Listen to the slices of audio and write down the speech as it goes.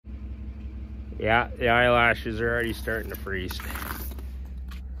Yeah, the eyelashes are already starting to freeze.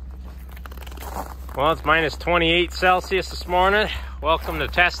 Well, it's minus 28 Celsius this morning. Welcome to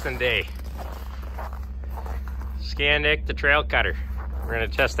testing day. Skandic, the trail cutter. We're gonna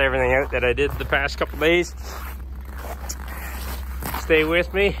test everything out that I did the past couple days. Stay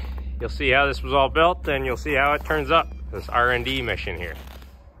with me. You'll see how this was all built and you'll see how it turns up, this R&D mission here.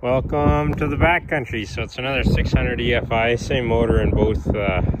 Welcome to the backcountry. So it's another 600 EFI, same motor in both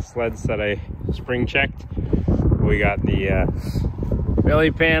sleds that I spring checked. We got the belly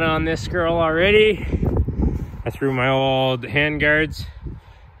pan on this girl already. I threw my old handguards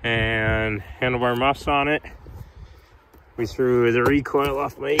and handlebar muffs on it. We threw the recoil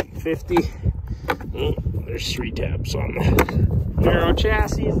off my 850. Oh, there's 3 tabs on the narrow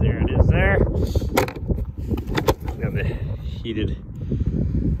chassis. There it is there. Got the heated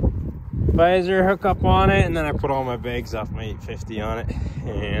visor hook up on it, and then I put all my bags off my 850 on it,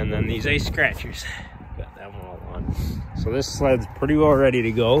 and then these ice scratchers, got that one all on. So this sled's pretty well ready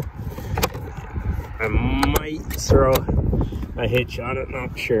to go. I might throw a hitch on it,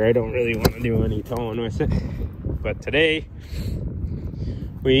 not sure. I don't really want to do any towing with it, but today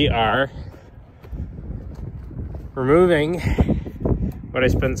we are removing what I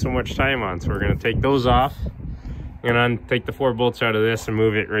spent so much time on. So we're going to take those off. I'm going to take the 4 bolts out of this and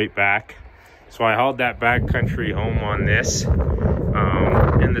move it right back. So I hauled that backcountry home on this,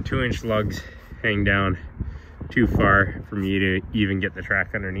 and the 2-inch lugs hang down too far for me to even get the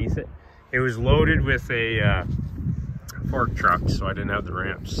track underneath it. It was loaded with a fork truck, so I didn't have the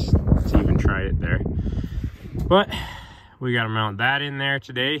ramps to even try it there. But we got to mount that in there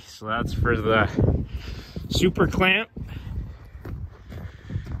today, so that's for the super clamp.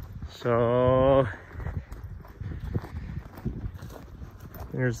 So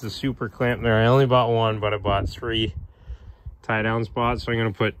there's the super clamp there. I only bought 1, but I bought 3 tie down spots. So I'm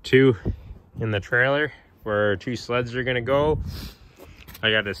going to put 2 in the trailer where 2 sleds are going to go.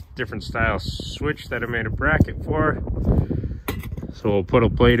 I got this different style switch that I made a bracket for. So we'll put a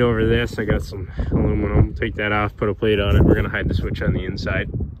plate over this. I got some aluminum. Take that off, put a plate on it. We're going to hide the switch on the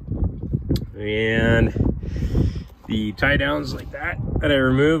inside. And the tie downs like that I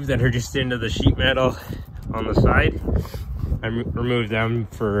removed that are just into the sheet metal on the side, I removed them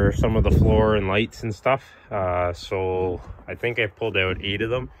for some of the floor and lights and stuff. So I think I pulled out 8 of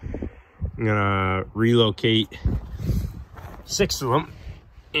them. I'm gonna relocate 6 of them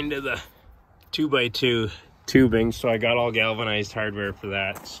into the 2x2 tubing. So I got all galvanized hardware for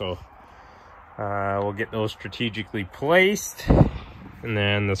that. So we'll get those strategically placed. And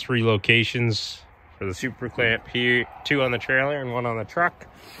then the 3 locations for the super clamp here, 2 on the trailer and 1 on the truck.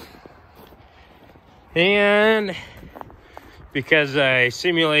 And because I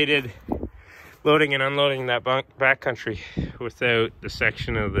simulated loading and unloading that backcountry without the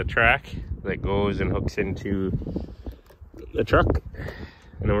section of the track that goes and hooks into the truck,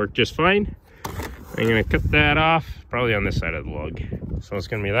 and it worked just fine, I'm gonna cut that off probably on this side of the lug. So it's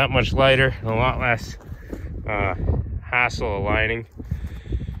gonna be that much lighter, a lot less hassle aligning.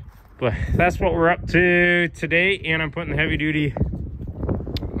 But that's what we're up to today, and I'm putting the heavy duty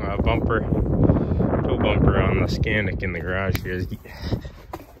toe bumper on the Skandic in the garage here.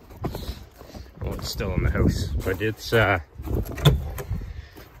 Well, it's still in the house, but it's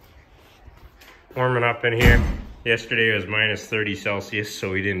warming up in here. Yesterday it was minus 30 Celsius, so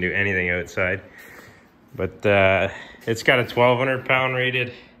we didn't do anything outside. But it's got a 1,200 pound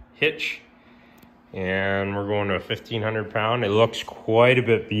rated hitch, and we're going to a 1,500 pound. It looks quite a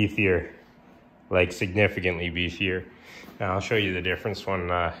bit beefier, like significantly beefier. Now I'll show you the difference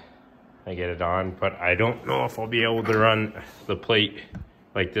when I get it on, but I don't know if I'll be able to run the plate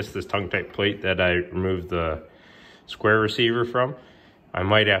like this tongue type plate that I removed the square receiver from. I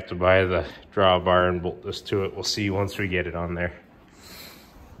might have to buy the drawbar and bolt this to it. We'll see once we get it on there.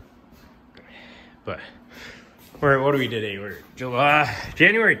 But what do we today? We're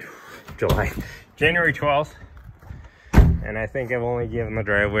January 12th, and I think I've only given the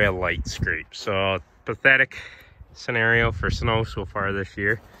driveway a light scrape. So pathetic scenario for snow so far this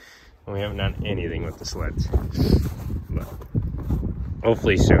year, and we haven't done anything with the sleds, but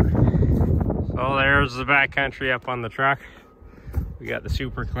hopefully soon. So there's the backcountry up on the truck. We got the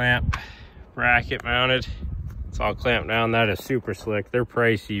super clamp bracket mounted. It's all clamped down. That is super slick. They're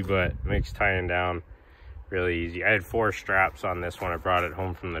pricey, but makes tying down really easy. I had 4 straps on this one. I brought it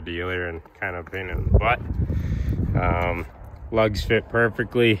home from the dealer and kind of pain in the butt. Lugs fit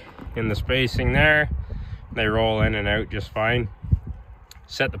perfectly in the spacing there. They roll in and out just fine.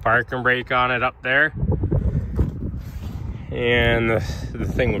 Set the parking brake on it up there. and the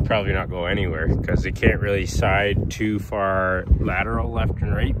thing would probably not go anywhere because it can't really side too far lateral left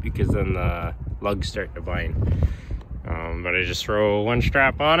and right, because then the lugs start to bind. But I just throw one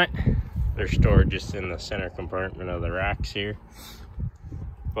strap on it. They're stored just in the center compartment of the racks here.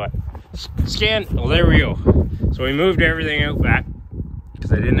 But well, there we go. So we moved everything out back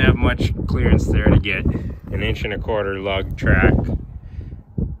because I didn't have much clearance there to get an 1.25 inch lug track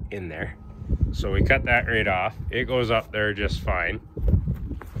in there. So we cut that right off. It goes up there just fine,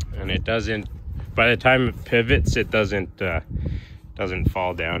 and it doesn't, by the time it pivots, it doesn't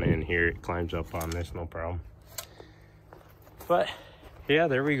fall down in here. It climbs up on this, no problem. But yeah,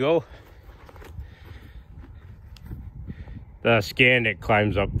 there we go. The Skandic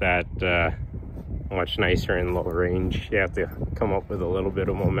climbs up that much nicer in low range. You have to come up with a little bit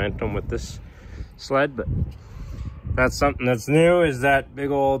of momentum with this sled, but that's something that's new, is that big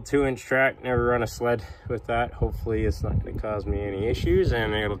old 2-inch track. Never run a sled with that. Hopefully it's not going to cause me any issues,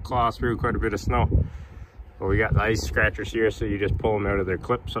 and it'll claw through quite a bit of snow. But we got the ice scratchers here, so you just pull them out of their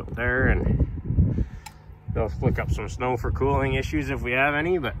clips up there, and they'll flick up some snow for cooling issues if we have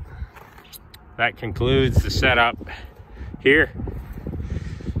any. But that concludes the setup here.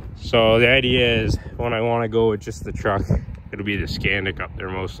 So the idea is, when I want to go with just the truck, it'll be the Skandic up there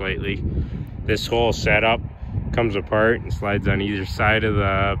most likely. This whole setup comes apart and slides on either side of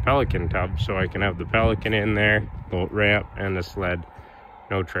the Pelican tub, so I can have the Pelican in there, boat ramp, and the sled,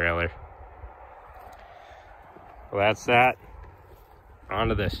 no trailer. Well, that's that. On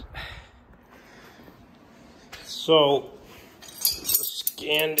to this. So the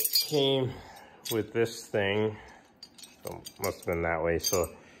Skandic came with this thing, so must have been that way. So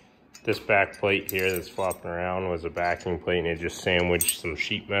this back plate here that's flopping around was a backing plate, and it just sandwiched some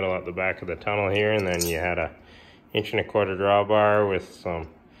sheet metal at the back of the tunnel here, and then you had a 1.25 inch drawbar with some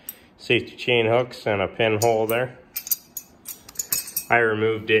safety chain hooks and a pinhole there. I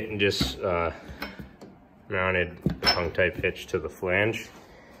removed it and just mounted tongue type hitch to the flange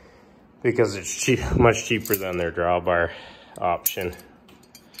because it's much cheaper than their drawbar option.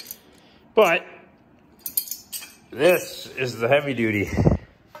 But this is the heavy duty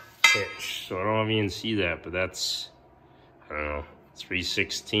hitch, so I don't know if you can see that, but that's, I don't know,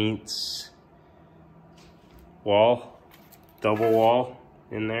 3/16 wall, double wall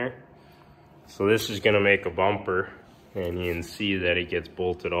in there. So this is going to make a bumper, and you can see that it gets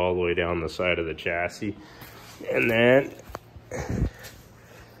bolted all the way down the side of the chassis. And then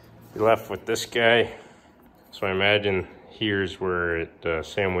you're left with this guy. So I imagine here's where it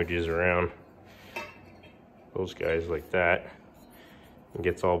sandwiches around those guys like that and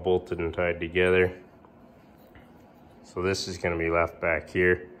gets all bolted and tied together. So this is going to be left back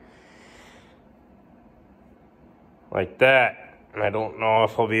here like that, and I don't know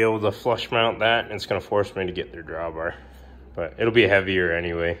if I'll be able to flush mount that, and it's going to force me to get their drawbar, but it'll be heavier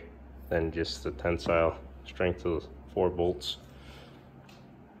anyway than just the tensile strength of the 4 bolts.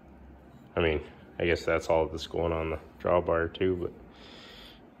 I mean, I guess that's all that's going on the drawbar too, but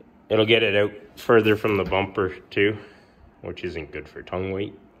it'll get it out further from the bumper too, which isn't good for tongue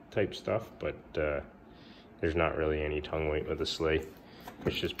weight type stuff, but there's not really any tongue weight with the Sled.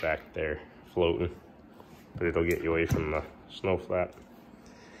 It's just back there floating, but it'll get you away from the snow flat.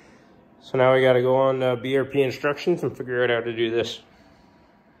 So now we got to go on BRP instructions and figure out how to do this.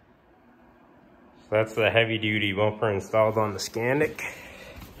 So that's the heavy duty bumper installed on the Skandic.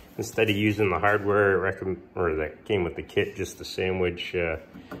 Instead of using the hardware that came with the kit just to sandwich the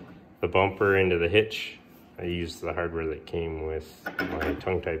bumper into the hitch, I used the hardware that came with my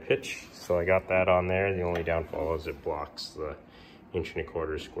tongue type hitch. So I got that on there. The only downfall is it blocks the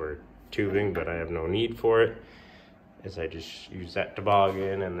 1.25 inch square tubing, but I have no need for it, as I just use that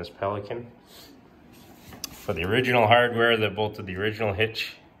toboggan and this Pelican. For the original hardware that bolted the original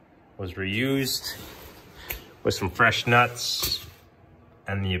hitch was reused with some fresh nuts,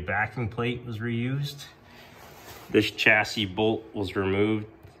 and the backing plate was reused. This chassis bolt was removed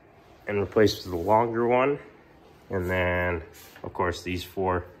and replaced with a longer one. And then, of course, these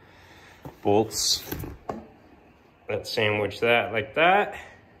 4 bolts that sandwich that like that.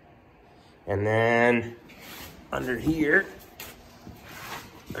 And then under here,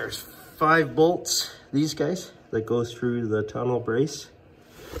 there's 5 bolts, these guys, that go through the tunnel brace.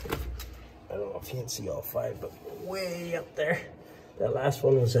 I don't know if you can see all 5, but way up there. That last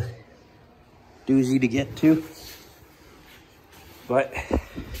one was a doozy to get to. But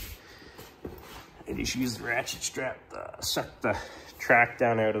I just use the ratchet strap to suck the track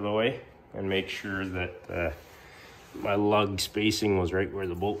down out of the way and make sure that my lug spacing was right where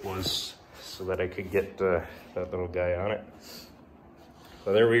the bolt was, so that I could get that little guy on it.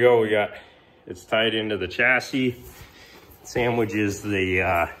 So there we go. It's tied into the chassis. sandwiches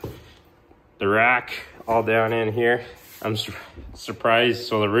the rack all down in here. I'm surprised.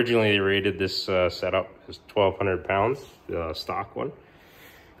 So originally they rated this setup as 1,200 pounds, the stock one.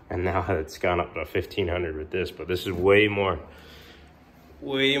 And now it's gone up to 1,500 with this, but this is way more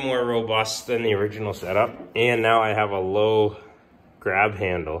robust than the original setup. And now I have a low grab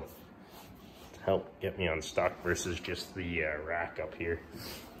handle to help get me unstuck versus just the rack up here.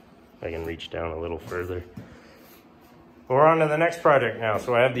 I can reach down a little further. We're on to the next project now.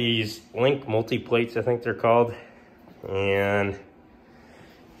 So I have these Link multi-plates, I think they're called. And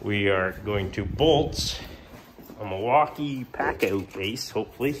we are going to bolt a Milwaukee Packout base,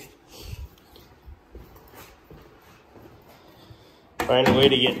 hopefully. Find a way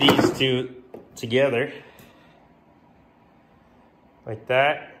to get these two together. Like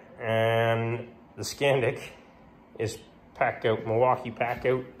that. And the Skandic is Packout, Milwaukee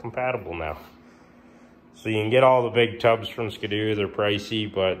Packout compatible now. So you can get all the big tubs from Skidoo. They're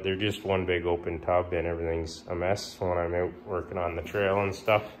pricey, but they're just one big open tub and everything's a mess when I'm out working on the trail and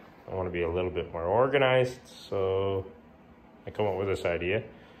stuff. I want to be a little bit more organized, so I come up with this idea.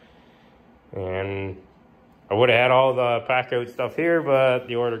 And I would have had all the Packout stuff here, but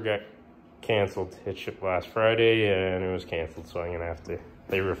the order got canceled. It shipped last Friday and it was canceled, so I'm gonna have to,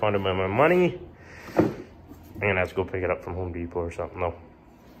 they refunded me my money. I'm gonna have to go pick it up from Home Depot or something though.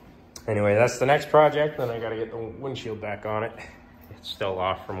 Anyway, that's the next project. Then I gotta get the windshield back on it. It's still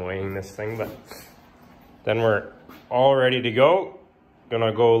off from weighing this thing, but then we're all ready to go.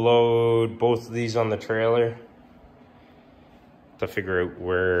 Gonna go load both of these on the trailer to figure out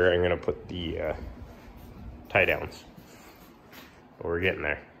where I'm gonna put the tie downs. But we're getting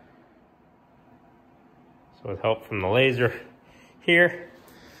there. So with help from the laser here,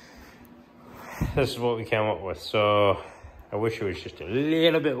 this is what we came up with. So I wish it was just a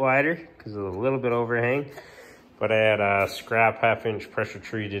little bit wider because of a little bit overhang. But I had a scrap 1/2-inch pressure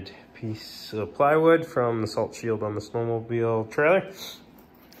treated piece of plywood from the salt shield on the Snowmobile trailer.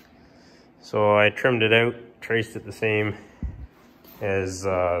 So I trimmed it out, traced it the same as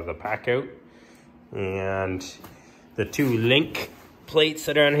the Packout. And the two Link plates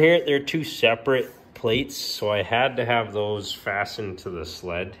that are on here, they're two separate plates. So I had to have those fastened to the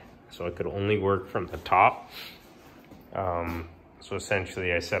sled so I could only work from the top. So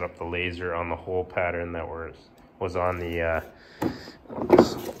essentially I set up the laser on the hole pattern that was on the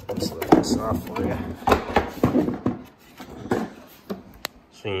let's let this off for you.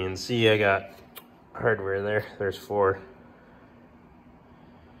 So you can see I got hardware there. There's four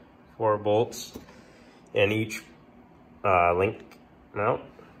bolts in each Link mount.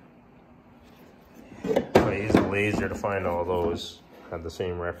 So I use a laser to find all those at the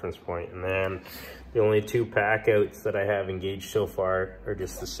same reference point, and then the only two Packouts that I have engaged so far are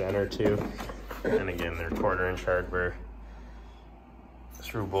just the center two. And again, they're 1/4-inch hardware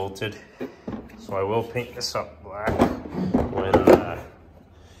through bolted. So I will paint this up black when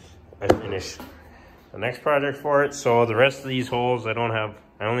I finish the next project for it. So the rest of these holes, I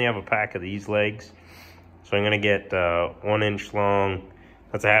only have a pack of these legs. So I'm gonna get 1-inch long,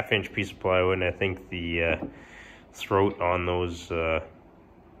 that's a 1/2-inch piece of plywood, and I think the throat on those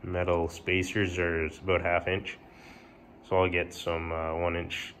metal spacers are about 1/2 inch. So I'll get some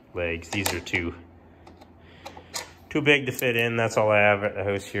 1-inch legs. These are too big to fit in. That's all I have at the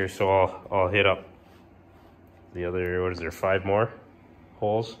house here. So I'll hit up the other, what is there, 5 more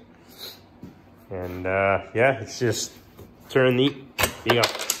holes. And yeah, it's just turn the, you got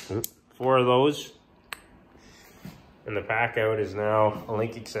 4 of those. And the Packout is now a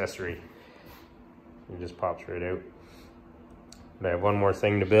Link accessory. It just pops right out. And I have one more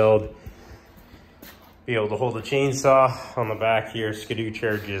thing to build. Be able to hold a chainsaw on the back here. Skidoo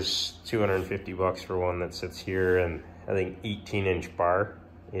charges $250 for one that sits here, and I think 18-inch bar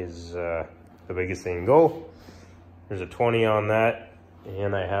is the biggest thing go. There's a 20 on that,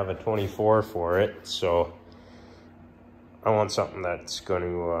 and I have a 24 for it. So I want something that's going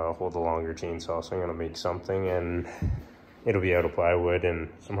to hold a longer chainsaw. So I'm going to make something, and it'll be out of plywood and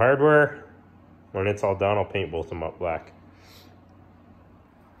some hardware. When it's all done, I'll paint both of them up black.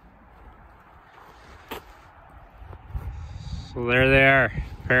 So there they are,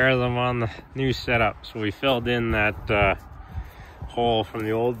 a pair of them on the new setup. So we filled in that hole from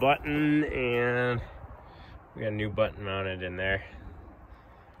the old button, and we got a new button mounted in there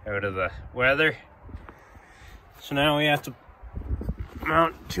out of the weather. So now we have to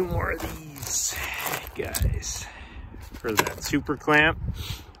mount 2 more of these guys for that super clamp.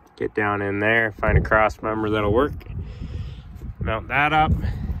 Get down in there, find a cross member that'll work, mount that up.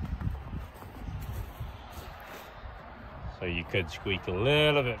 So you could squeak a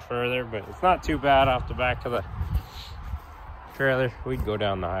little bit further, but it's not too bad off the back of the trailer, we'd go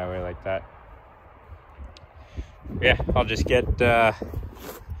down the highway like that. Yeah, I'll just get some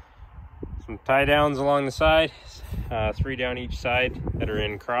tie downs along the side, 3 down each side that are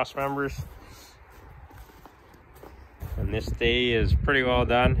in cross members. And this day is pretty well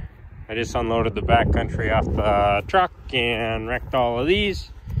done. I just unloaded the backcountry off the truck and wrecked all of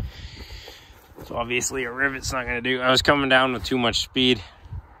these. So obviously a rivet's not gonna do. I was coming down with too much speed,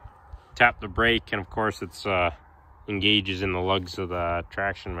 tapped the brake, and of course it's engages in the lugs of the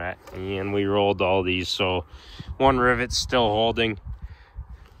traction mat, and we rolled all these, so one rivet's still holding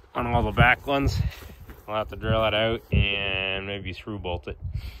on all the back ones. I'll have to drill it out and maybe through bolt it,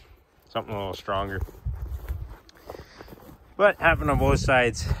 something a little stronger. But happened on both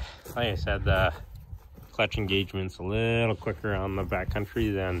sides. Like I said, the clutch engagement's a little quicker on the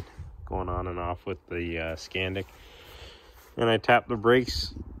backcountry than going on and off with the Skandic. And I tapped the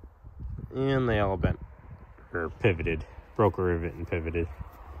brakes and they all bent, or pivoted, broke a rivet and pivoted.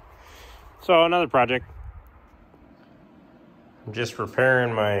 So another project. I'm just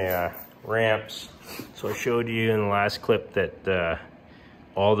repairing my ramps. So I showed you in the last clip that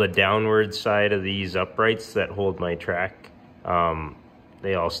all the downward side of these uprights that hold my track,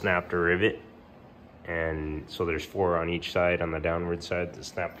 they all snapped a rivet. And so there's 4 on each side, on the downward side, that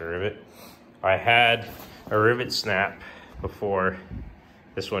snapped a rivet. I had a rivet snap before.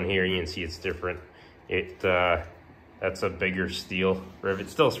 This one here, you can see it's different. That's a bigger steel rivet,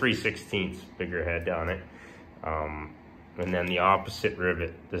 still 3/16 bigger head on it. And then the opposite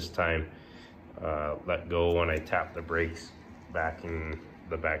rivet this time let go when I tapped the brakes backing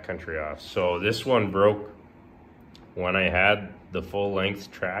the backcountry off. So this one broke when I had the full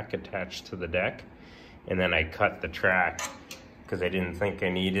length track attached to the deck, and then I cut the track because I didn't think I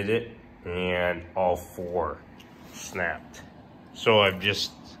needed it, and all 4 snapped. So I've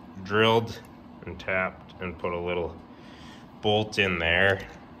just drilled and tapped and put a little bolt in there.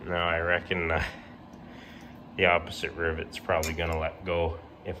 Now I reckon the opposite rivet's probably gonna let go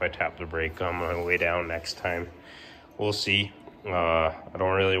if I tap the brake on my way down next time. We'll see. I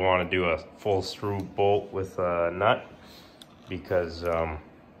don't really want to do a full through bolt with a nut, because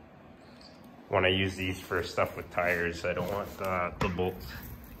when I use these for stuff with tires, I don't want the bolt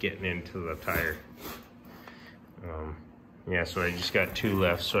getting into the tire. Yeah, so I just got 2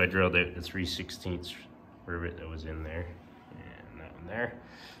 left, so I drilled out the 3/16 rivet that was in there, and that one there.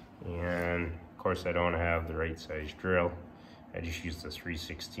 And of course I don't have the right size drill. I just used the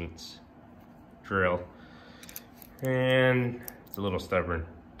 3/16 drill, and it's a little stubborn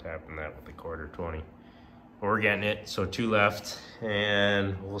tapping that with the 1/4 But we're getting it. So 2 left,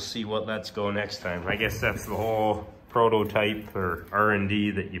 and we'll see what lets go next time. I guess that's the whole prototype or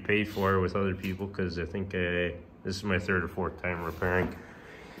R&D that you pay for with other people, because I think this is my 3rd or 4th time repairing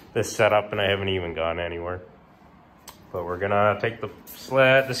this setup, and I haven't even gone anywhere. But we're gonna take the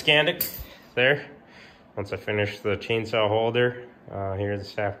sled, the Skandic there, once I finish the chainsaw holder here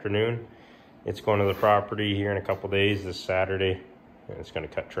this afternoon. It's going to the property here in a couple days, this Saturday, and it's gonna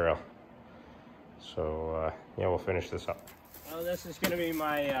cut trail. So yeah, we'll finish this up. Well, this is gonna be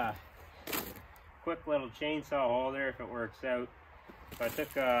my quick little chainsaw holder if it works out.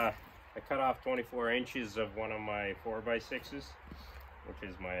 So I cut off 24 inches of one of my 4x6s, which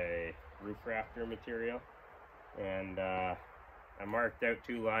is my roof rafter material. And I marked out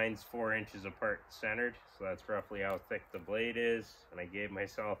 2 lines 4 inches apart centered, so that's roughly how thick the blade is. And I gave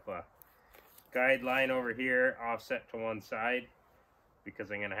myself a guide line over here offset to one side,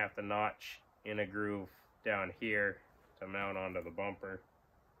 because I'm gonna have to notch in a groove down here to mount onto the bumper.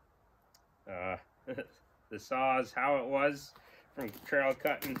 The saw is how it was from trail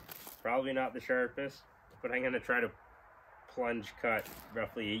cutting, probably not the sharpest, but I'm gonna try to plunge cut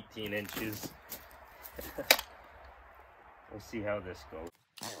roughly 18 inches. We'll see how this goes.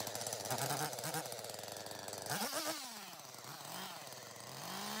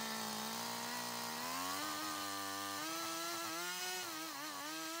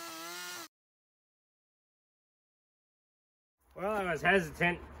 Well, I was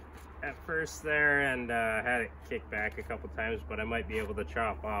hesitant at first there, and had it kick back a couple times, but I might be able to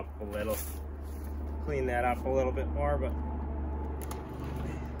chop off a little, clean that up a little bit more. But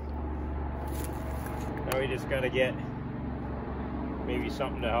now we just gotta get maybe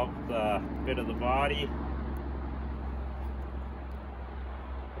something to help the bit of the body.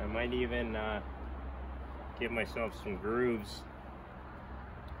 I might even give myself some grooves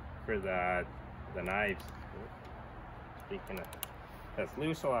for the knives. Speaking of, that's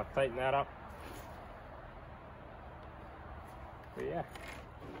loose, I'll have to tighten that up. But yeah,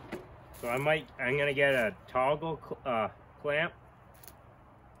 so I'm gonna get a toggle clamp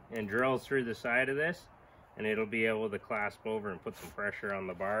and drill through the side of this, and it'll be able to clasp over and put some pressure on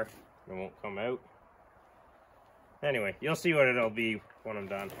the bar. It won't come out. Anyway, you'll see what it'll be when I'm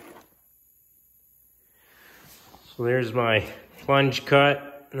done. So there's my plunge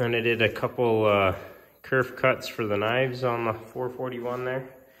cut, and then I did a couple kerf cuts for the knives on the 441 there.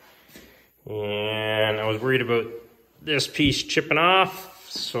 And I was worried about this piece chipping off,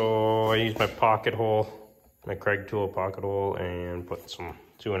 so I used my pocket hole, my Craig tool pocket hole, and put some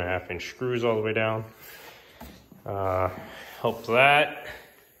 2.5-inch screws all the way down. Helped that.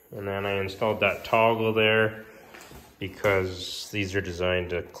 And then I installed that toggle there because these are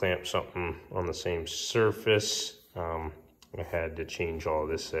designed to clamp something on the same surface. I had to change all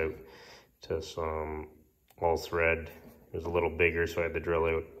this out to some all thread. It was a little bigger, so I had to drill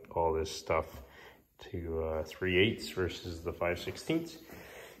out all this stuff to 3/8 versus the 5/16.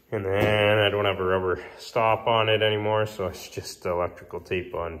 And then I don't have a rubber stop on it anymore, so it's just electrical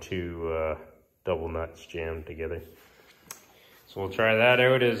tape on 2 double nuts jammed together. So we'll try that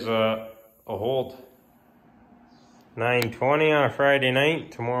out as a hold. 9:20 on a Friday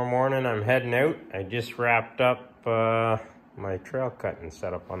night. Tomorrow morning I'm heading out. I just wrapped up my trail cutting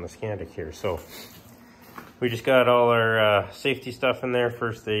setup on the Skandic here. So we just got all our safety stuff in there,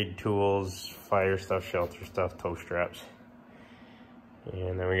 first aid tools, fire stuff, shelter stuff, tow straps.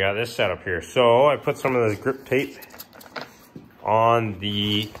 And then we got this setup here. So I put some of this grip tape on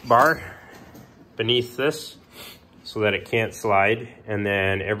the bar beneath this so that it can't slide. And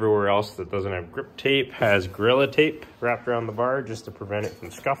then everywhere else that doesn't have grip tape has Gorilla tape wrapped around the bar just to prevent it from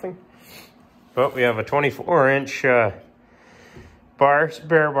scuffing. But we have a 24-inch bar,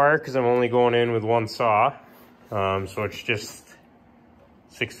 spare bar, because I'm only going in with one saw. So it's just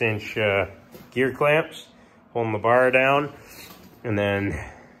 6-inch gear clamps holding the bar down. And then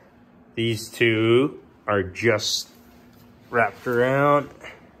these two are just wrapped around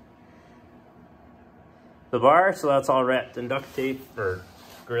the bar. So that's all wrapped in duct tape or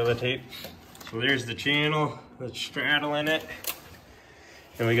Gorilla tape. So there's the channel that's straddling it.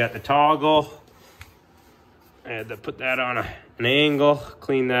 And we got the toggle. I had to put that on an angle,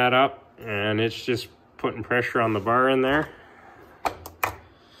 clean that up, and it's just putting pressure on the bar in there. So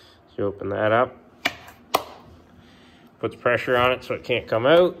you open that up, puts pressure on it so it can't come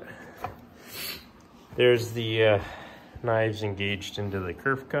out. There's the knives engaged into the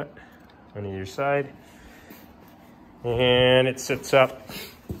kerf cut on either side. And it sits up,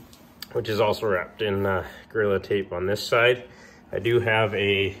 which is also wrapped in Gorilla tape on this side. I do have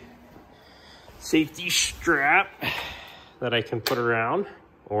a safety strap that I can put around,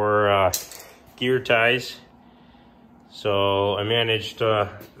 or gear ties. So I managed to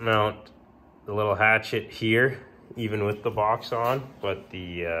mount the little hatchet here, even with the box on, but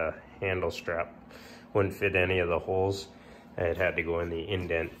the handle strap wouldn't fit any of the holes. It had to go in the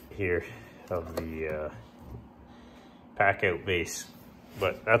indent here of the Packout base,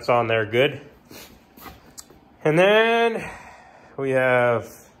 but that's on there good. And then we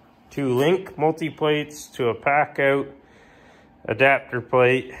have 2 link multi-plates to a Packout adapter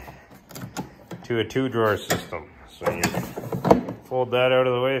plate to a 2-drawer system. So you fold that out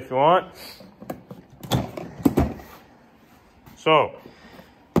of the way if you want. So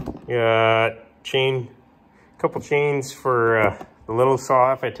you got couple chains for the little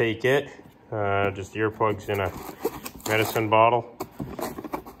saw if I take it. Just earplugs in a medicine bottle.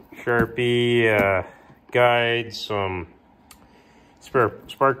 Sharpie, guides, some spare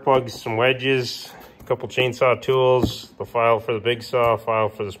spark plugs, some wedges, a couple chainsaw tools, the file for the big saw, file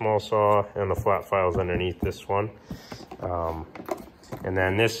for the small saw, and the flat files underneath this one. And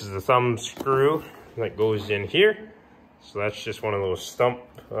then this is the thumb screw that goes in here. So that's just one of those stump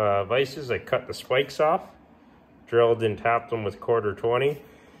vices. I cut the spikes off, drilled and tapped them with 1/4-20,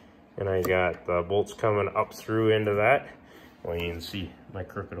 and I got the bolts coming up through into that. Well, you can see my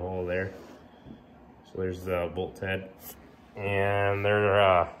crooked hole there. So there's the bolt head. And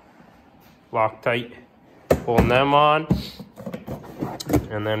they're Loctite, holding them on.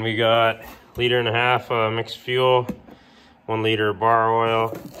 And then we got 1.5 liter mixed fuel, 1 liter bar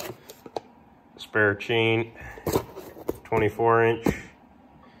oil, spare chain, 24-inch,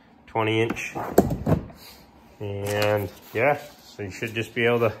 20-inch. And yeah, so you should just be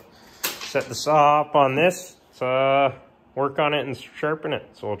able to set the saw up on this, work on it and sharpen it.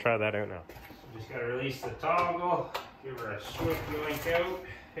 So we'll try that out now. Just gotta release the toggle. Give her a swift yoink out.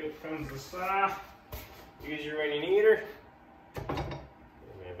 Out comes the saw. Use her when you need her. I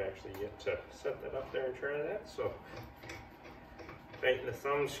may have actually yet to set that up there and try that. So, tighten the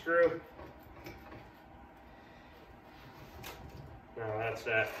thumb screw. Now that's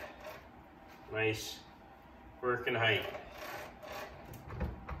that nice working height.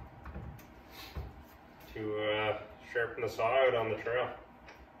 to sharpen the saw out on the trail.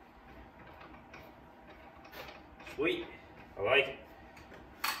 Sweet, I like it.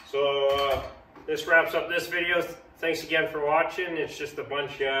 So this wraps up this video. Thanks again for watching. It's just a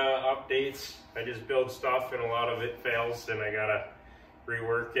bunch of updates. I just build stuff and a lot of it fails, and I gotta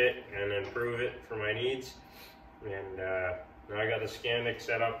rework it and improve it for my needs. And now I got the Skandic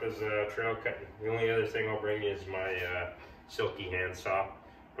set up as a trail cutting. The only other thing I'll bring is my silky hand saw,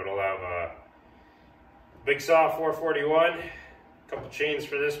 but I'll have a big saw 441, a couple chains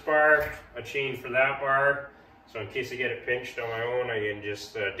for this bar, a chain for that bar. So in case I get it pinched on my own, I can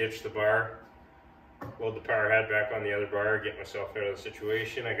just ditch the bar, load the power head back on the other bar, get myself out of the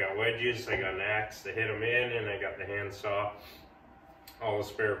situation. I got wedges, I got an axe to hit them in, and I got the hand saw, all the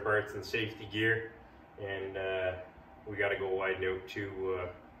spare parts and safety gear. And we got to go widen out 2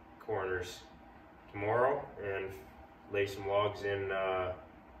 corners tomorrow and lay some logs in the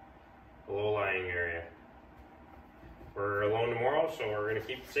low-lying area. We're alone tomorrow, so we're going to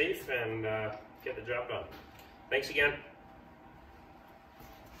keep it safe and get the job done. Thanks again.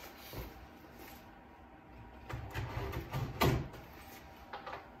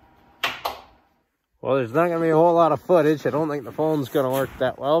 Well, there's not going to be a whole lot of footage. I don't think the phone's going to work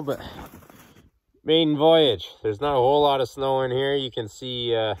that well, but maiden voyage. There's not a whole lot of snow in here. You can see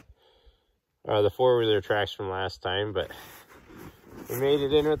the four-wheeler tracks from last time, but we made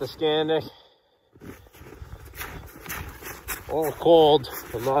it in with the Skandic. A little cold.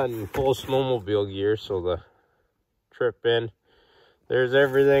 I'm not in full snowmobile gear, so the trip in. There's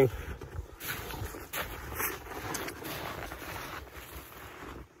everything.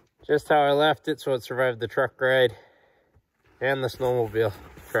 Just how I left it, so it survived the truck ride and the snowmobile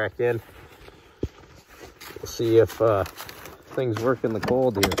track in. We'll see if things work in the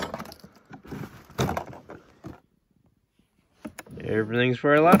cold here. Everything's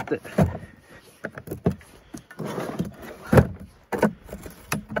where I left it.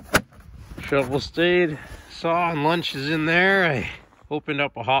 Shovel stayed, saw and lunch is in there. I opened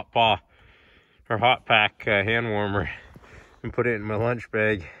up a hot pack hand warmer and put it in my lunch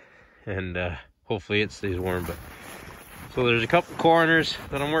bag, and hopefully it stays warm. But so there's a couple corners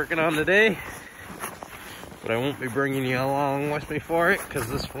that I'm working on today, but I won't be bringing you along with me for it because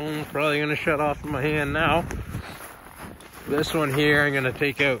this phone's probably going to shut off in my hand now. This one here, I'm going to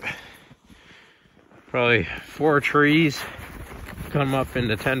take out probably 4 trees, come up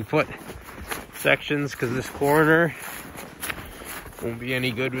into 10-foot sections because this corner won't be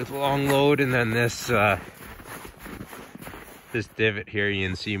any good with long load. And then this this divot here, you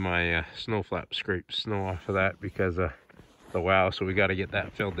can see my snow flap scrape snow off of that because of the wow, so we got to get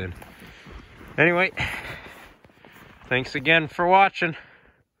that filled in. Anyway, thanks again for watching.